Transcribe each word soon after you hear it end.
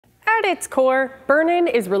At its core, burn-in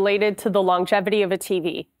is related to the longevity of a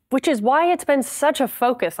TV, which is why it's been such a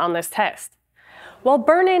focus on this test. While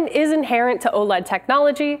burn-in is inherent to OLED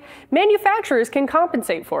technology, manufacturers can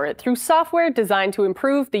compensate for it through software designed to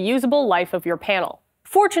improve the usable life of your panel.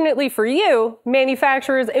 Fortunately for you,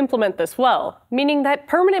 manufacturers implement this well, meaning that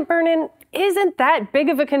permanent burn-in isn't that big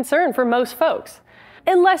of a concern for most folks.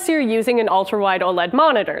 Unless you're using an ultrawide OLED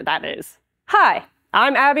monitor, that is. Hi,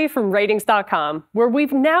 I'm Abby from RTINGS.com, where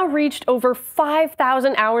we've now reached over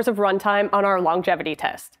 5,000 hours of runtime on our longevity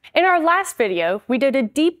test. In our last video, we did a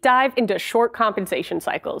deep dive into short compensation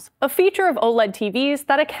cycles, a feature of OLED TVs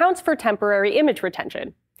that accounts for temporary image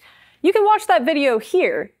retention. You can watch that video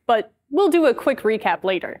here, but we'll do a quick recap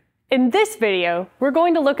later. In this video, we're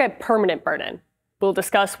going to look at permanent burn-in. We'll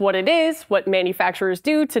discuss what it is, what manufacturers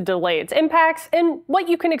do to delay its impacts, and what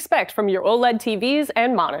you can expect from your OLED TVs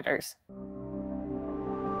and monitors.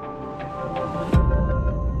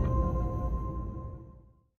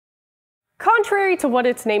 Contrary to what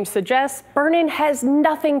its name suggests, burn-in has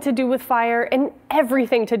nothing to do with fire and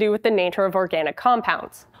everything to do with the nature of organic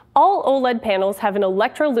compounds. All OLED panels have an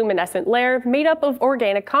electroluminescent layer made up of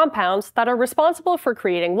organic compounds that are responsible for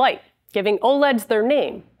creating light, giving OLEDs their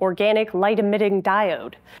name, organic light-emitting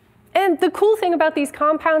diode. And the cool thing about these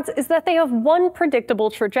compounds is that they have one predictable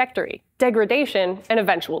trajectory: degradation and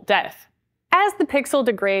eventual death. As the pixel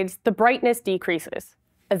degrades, the brightness decreases.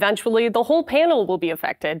 Eventually, the whole panel will be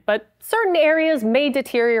affected, but certain areas may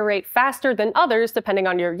deteriorate faster than others depending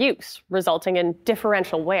on your use, resulting in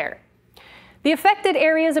differential wear. The affected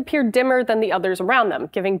areas appear dimmer than the others around them,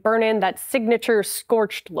 giving burn-in that signature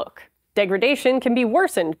scorched look. Degradation can be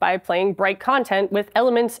worsened by playing bright content with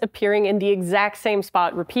elements appearing in the exact same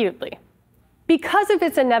spot repeatedly. Because of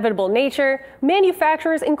its inevitable nature,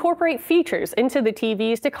 manufacturers incorporate features into the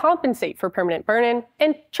TVs to compensate for permanent burn-in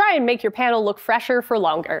and try and make your panel look fresher for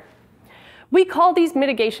longer. We call these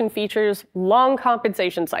mitigation features long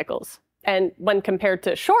compensation cycles, and when compared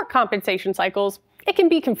to short compensation cycles, it can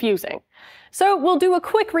be confusing. So we'll do a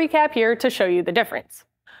quick recap here to show you the difference.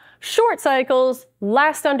 Short cycles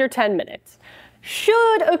last under 10 minutes,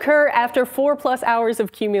 should occur after 4+ hours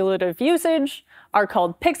of cumulative usage, are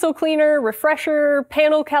called pixel cleaner, refresher,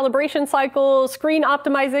 panel calibration cycle, screen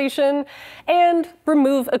optimization, and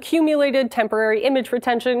remove accumulated temporary image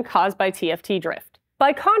retention caused by TFT drift.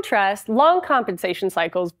 By contrast, long compensation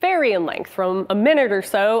cycles vary in length from a minute or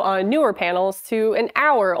so on newer panels to an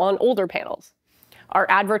hour on older panels. Are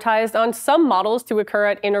advertised on some models to occur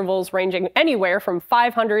at intervals ranging anywhere from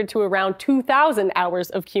 500 to around 2,000 hours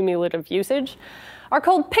of cumulative usage, are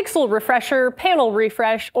called pixel refresher, panel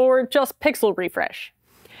refresh, or just pixel refresh,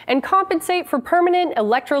 and compensate for permanent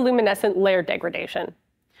electroluminescent layer degradation.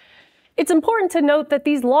 It's important to note that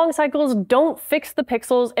these long cycles don't fix the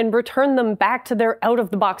pixels and return them back to their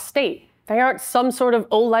out-of-the-box state. They aren't some sort of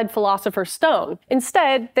OLED philosopher's stone.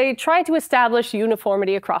 Instead, they try to establish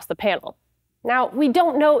uniformity across the panel. Now, we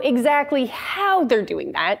don't know exactly how they're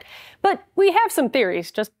doing that, but we have some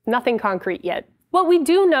theories, just nothing concrete yet. What we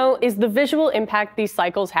do know is the visual impact these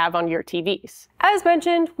cycles have on your TVs. As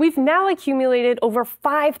mentioned, we've now accumulated over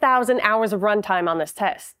 5,000 hours of runtime on this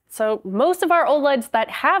test, so most of our OLEDs that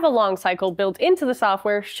have a long cycle built into the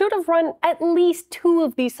software should have run at least 2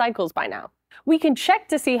 of these cycles by now. We can check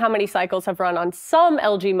to see how many cycles have run on some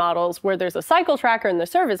LG models where there's a cycle tracker in the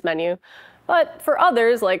service menu, but for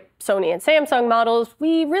others, like Sony and Samsung models,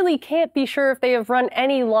 we really can't be sure if they have run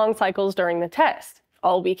any long cycles during the test.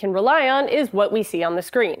 All we can rely on is what we see on the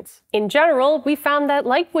screens. In general, we found that,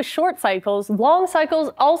 like with short cycles, long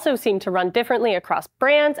cycles also seem to run differently across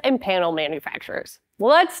brands and panel manufacturers.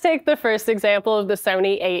 Let's take the first example of the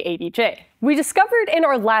Sony A80J. We discovered in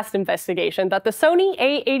our last investigation that the Sony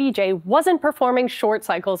A80J wasn't performing short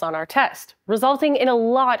cycles on our test, resulting in a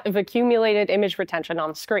lot of accumulated image retention on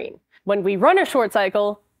the screen. When we run a short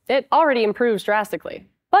cycle, it already improves drastically.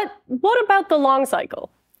 But what about the long cycle?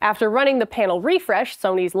 After running the panel refresh,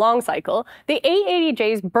 Sony's long cycle, the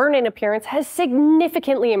A80J's burn-in appearance has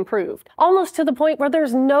significantly improved, almost to the point where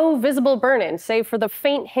there's no visible burn-in save for the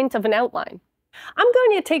faint hint of an outline. I'm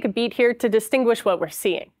going to take a beat here to distinguish what we're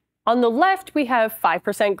seeing. On the left, we have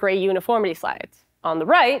 5% gray uniformity slides. On the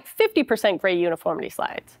right, 50% gray uniformity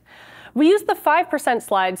slides. We use the 5%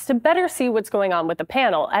 slides to better see what's going on with the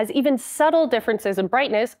panel, as even subtle differences in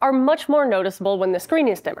brightness are much more noticeable when the screen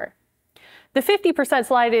is dimmer. The 50%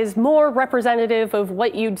 slide is more representative of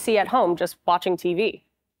what you'd see at home just watching TV.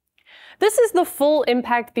 This is the full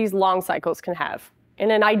impact these long cycles can have.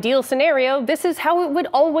 In an ideal scenario, this is how it would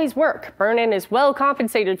always work. Burn-in is well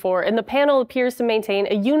compensated for, and the panel appears to maintain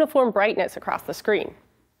a uniform brightness across the screen.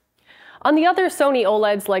 On the other Sony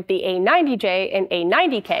OLEDs like the A90J and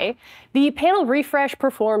A90K, the panel refresh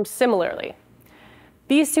performs similarly.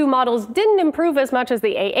 These two models didn't improve as much as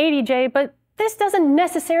the A80J, but this doesn't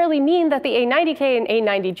necessarily mean that the A90K and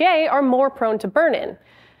A90J are more prone to burn-in.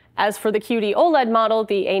 As for the QD-OLED model,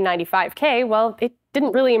 the A95K, well, it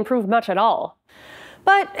didn't really improve much at all.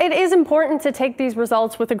 But it is important to take these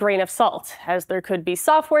results with a grain of salt, as there could be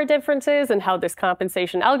software differences in how this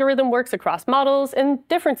compensation algorithm works across models, and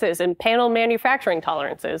differences in panel manufacturing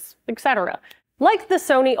tolerances, etc. Like the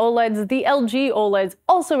Sony OLEDs, the LG OLEDs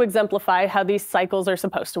also exemplify how these cycles are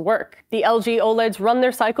supposed to work. The LG OLEDs run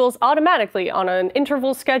their cycles automatically on an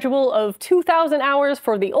interval schedule of 2,000 hours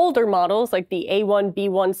for the older models like the A1, B1,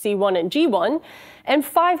 C1, and G1, and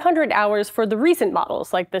 500 hours for the recent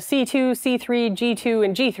models like the C2, C3, G2,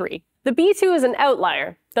 and G3. The B2 is an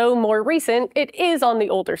outlier, though more recent, it is on the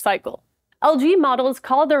older cycle. LG models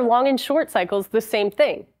call their long and short cycles the same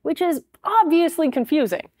thing, which is obviously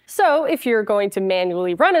confusing. So if you're going to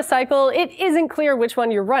manually run a cycle, it isn't clear which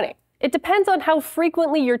one you're running. It depends on how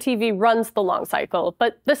frequently your TV runs the long cycle,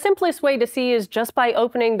 but the simplest way to see is just by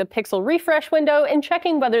opening the pixel refresh window and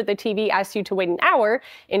checking whether the TV asks you to wait an hour,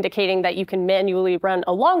 indicating that you can manually run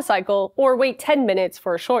a long cycle, or wait 10 minutes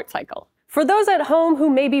for a short cycle. For those at home who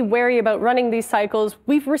may be wary about running these cycles,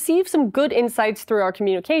 we've received some good insights through our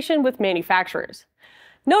communication with manufacturers.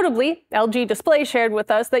 Notably, LG Display shared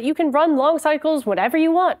with us that you can run long cycles whenever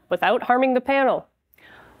you want without harming the panel.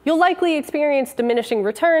 You'll likely experience diminishing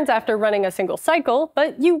returns after running a single cycle,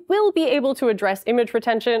 but you will be able to address image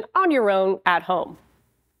retention on your own at home.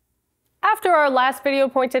 After our last video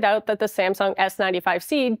pointed out that the Samsung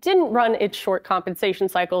S95C didn't run its short compensation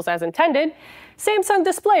cycles as intended, Samsung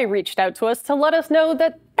Display reached out to us to let us know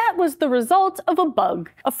that that was the result of a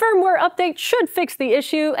bug. A firmware update should fix the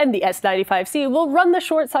issue, and the S95C will run the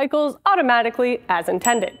short cycles automatically as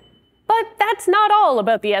intended. But that's not all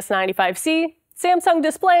about the S95C. Samsung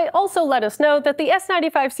Display also let us know that the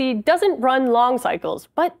S95C doesn't run long cycles,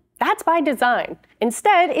 but that's by design.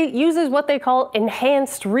 Instead, it uses what they call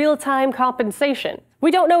enhanced real-time compensation.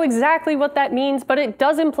 We don't know exactly what that means, but it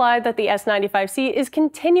does imply that the S95C is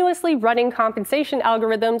continuously running compensation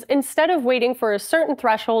algorithms instead of waiting for a certain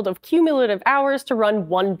threshold of cumulative hours to run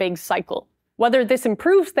one big cycle. Whether this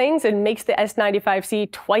improves things and makes the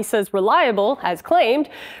S95C twice as reliable as claimed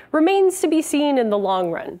remains to be seen in the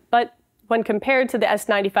long run. But when compared to the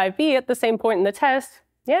S95B at the same point in the test,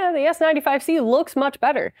 yeah, the S95C looks much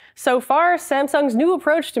better. So far, Samsung's new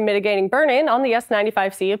approach to mitigating burn-in on the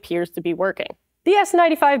S95C appears to be working. The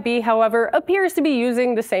S95B, however, appears to be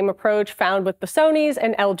using the same approach found with the Sonys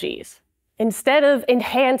and LGs. Instead of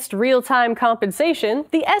enhanced real-time compensation,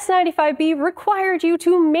 the S95B required you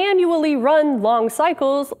to manually run long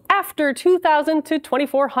cycles after 2,000 to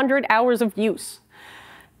 2,400 hours of use.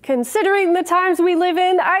 Considering the times we live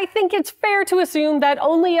in, I think it's fair to assume that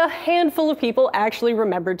only a handful of people actually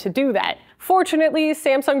remembered to do that. Fortunately,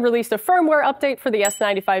 Samsung released a firmware update for the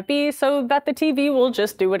S95B so that the TV will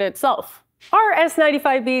just do it itself. Our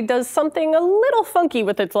S95B does something a little funky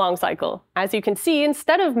with its long cycle. As you can see,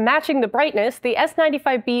 instead of matching the brightness, the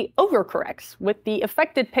S95B overcorrects, with the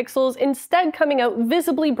affected pixels instead coming out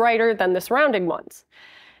visibly brighter than the surrounding ones.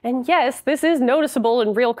 And yes, this is noticeable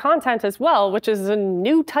in real content as well, which is a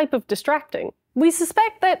new type of distracting. We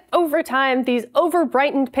suspect that over time, these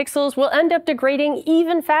over-brightened pixels will end up degrading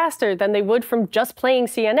even faster than they would from just playing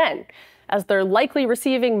CNN, as they're likely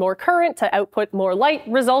receiving more current to output more light,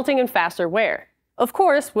 resulting in faster wear. Of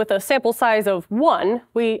course, with a sample size of 1,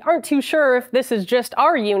 we aren't too sure if this is just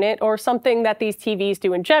our unit or something that these TVs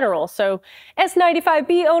do in general, so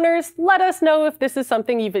S95B owners, let us know if this is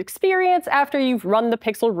something you've experienced after you've run the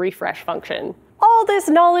pixel refresh function. All this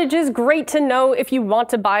knowledge is great to know if you want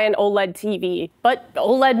to buy an OLED TV, but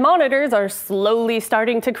OLED monitors are slowly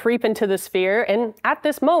starting to creep into the sphere, and at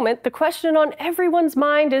this moment, the question on everyone's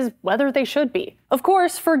mind is whether they should be. Of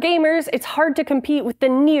course, for gamers, it's hard to compete with the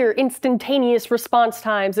near instantaneous response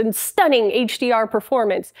times and stunning HDR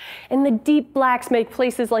performance, and the deep blacks make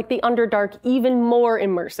places like the Underdark even more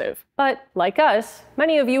immersive. But like us,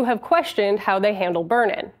 many of you have questioned how they handle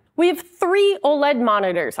burn-in. We have 3 OLED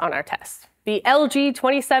monitors on our test. The LG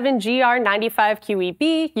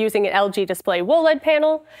 27GR95QEB using an LG Display OLED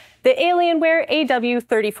panel, the Alienware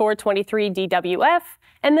AW3423DWF,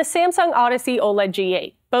 and the Samsung Odyssey OLED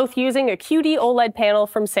G8, both using a QD-OLED panel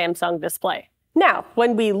from Samsung Display. Now,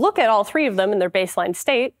 when we look at all 3 of them in their baseline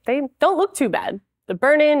state, they don't look too bad. The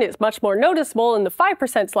burn-in is much more noticeable in the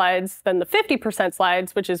 5% slides than the 50%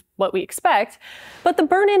 slides, which is what we expect, but the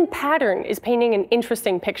burn-in pattern is painting an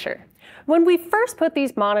interesting picture. When we first put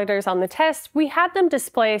these monitors on the test, we had them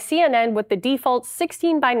display CNN with the default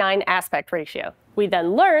 16:9 aspect ratio. We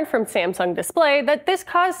then learned from Samsung Display that this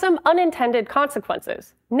caused some unintended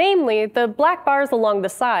consequences. Namely, the black bars along the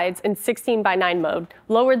sides in 16:9 mode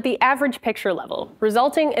lowered the average picture level,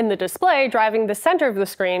 resulting in the display driving the center of the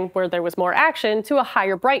screen, where there was more action, to a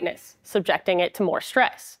higher brightness, subjecting it to more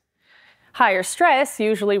stress. Higher stress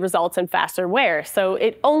usually results in faster wear, so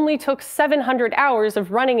it only took 700 hours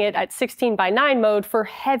of running it at 16:9 mode for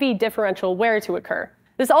heavy differential wear to occur.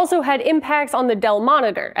 This also had impacts on the Dell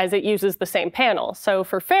monitor, as it uses the same panel, so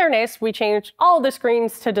for fairness, we changed all the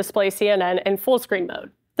screens to display CNN in full screen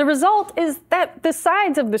mode. The result is that the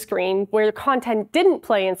sides of the screen, where content didn't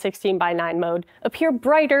play in 16:9 mode, appear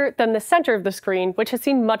brighter than the center of the screen, which has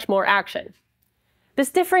seen much more action.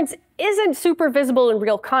 This difference isn't super visible in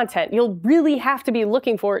real content. You'll really have to be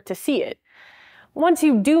looking for it to see it. Once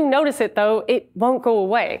you do notice it, though, it won't go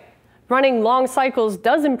away. Running long cycles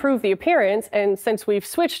does improve the appearance, and since we've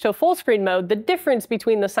switched to full screen mode, the difference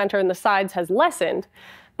between the center and the sides has lessened.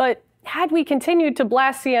 But had we continued to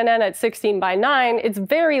blast CNN at 16:9, it's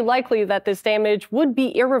very likely that this damage would be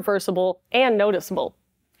irreversible and noticeable.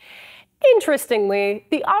 Interestingly,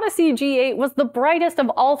 the Odyssey G8 was the brightest of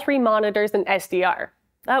all three monitors in SDR.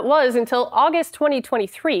 That was until August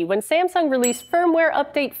 2023, when Samsung released firmware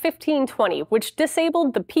update 1520, which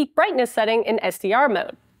disabled the peak brightness setting in SDR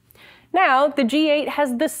mode. Now, the G8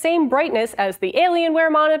 has the same brightness as the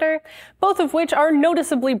Alienware monitor, both of which are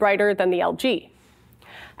noticeably brighter than the LG.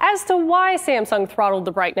 As to why Samsung throttled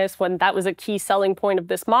the brightness when that was a key selling point of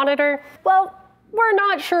this monitor, well, we're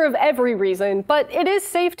not sure of every reason, but it is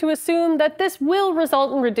safe to assume that this will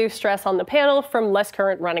result in reduced stress on the panel from less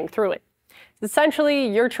current running through it. Essentially,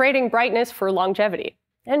 you're trading brightness for longevity.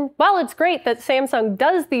 And while it's great that Samsung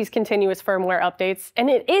does these continuous firmware updates, and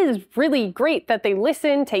it is really great that they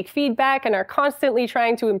listen, take feedback, and are constantly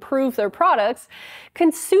trying to improve their products,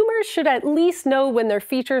 consumers should at least know when their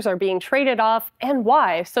features are being traded off and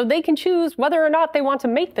why, so they can choose whether or not they want to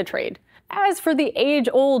make the trade. As for the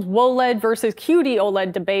age-old OLED versus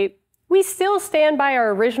QD-OLED debate, we still stand by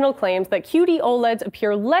our original claims that QD-OLEDs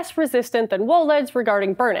appear less resistant than OLEDs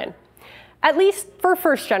regarding burn-in. At least for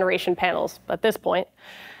first-generation panels, at this point.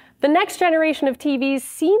 The next generation of TVs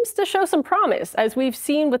seems to show some promise, as we've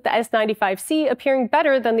seen with the S95C appearing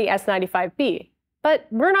better than the S95B. But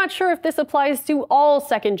we're not sure if this applies to all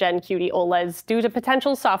second-gen QD-OLEDs due to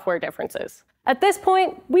potential software differences. At this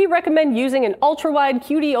point, we recommend using an ultra-wide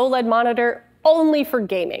QD-OLED monitor only for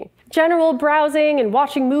gaming. General browsing and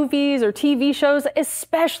watching movies or TV shows,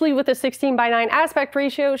 especially with a 16:9 aspect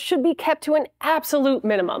ratio, should be kept to an absolute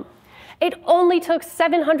minimum. It only took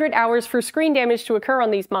 700 hours for screen damage to occur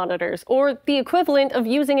on these monitors, or the equivalent of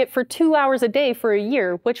using it for 2 hours a day for a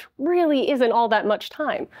year, which really isn't all that much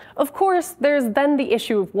time. Of course, there's then the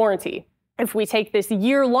issue of warranty. If we take this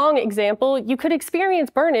year-long example, you could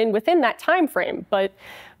experience burn-in within that time frame, but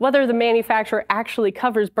whether the manufacturer actually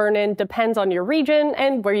covers burn-in depends on your region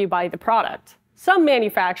and where you buy the product. Some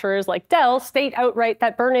manufacturers, like Dell, state outright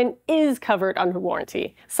that burn-in is covered under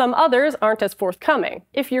warranty. Some others aren't as forthcoming.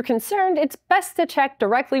 If you're concerned, it's best to check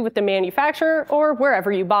directly with the manufacturer or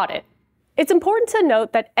wherever you bought it. It's important to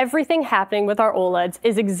note that everything happening with our OLEDs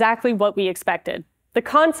is exactly what we expected. The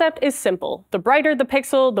concept is simple. The brighter the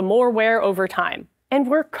pixel, the more wear over time. And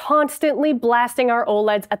we're constantly blasting our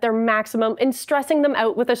OLEDs at their maximum and stressing them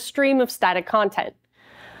out with a stream of static content.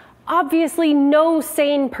 Obviously, no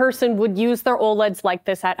sane person would use their OLEDs like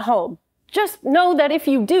this at home. Just know that if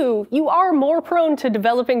you do, you are more prone to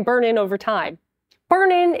developing burn-in over time.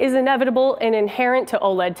 Burn-in is inevitable and inherent to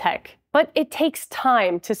OLED tech, but it takes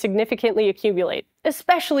time to significantly accumulate,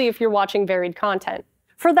 especially if you're watching varied content.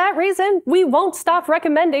 For that reason, we won't stop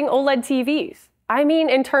recommending OLED TVs. I mean,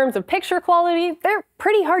 in terms of picture quality, they're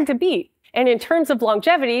pretty hard to beat. And in terms of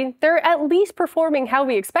longevity, they're at least performing how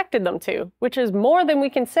we expected them to, which is more than we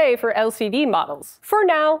can say for LCD models. For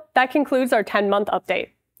now, that concludes our 10-month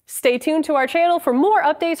update. Stay tuned to our channel for more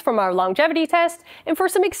updates from our longevity test and for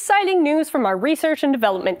some exciting news from our research and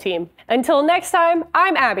development team. Until next time,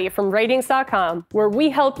 I'm Abby from Ratings.com, where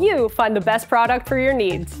we help you find the best product for your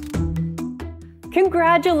needs.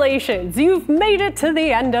 Congratulations, you've made it to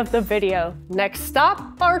the end of the video. Next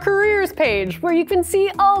stop, our careers page, where you can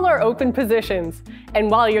see all our open positions.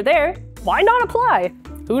 And while you're there, why not apply?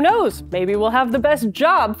 Who knows, maybe we'll have the best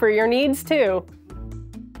job for your needs too.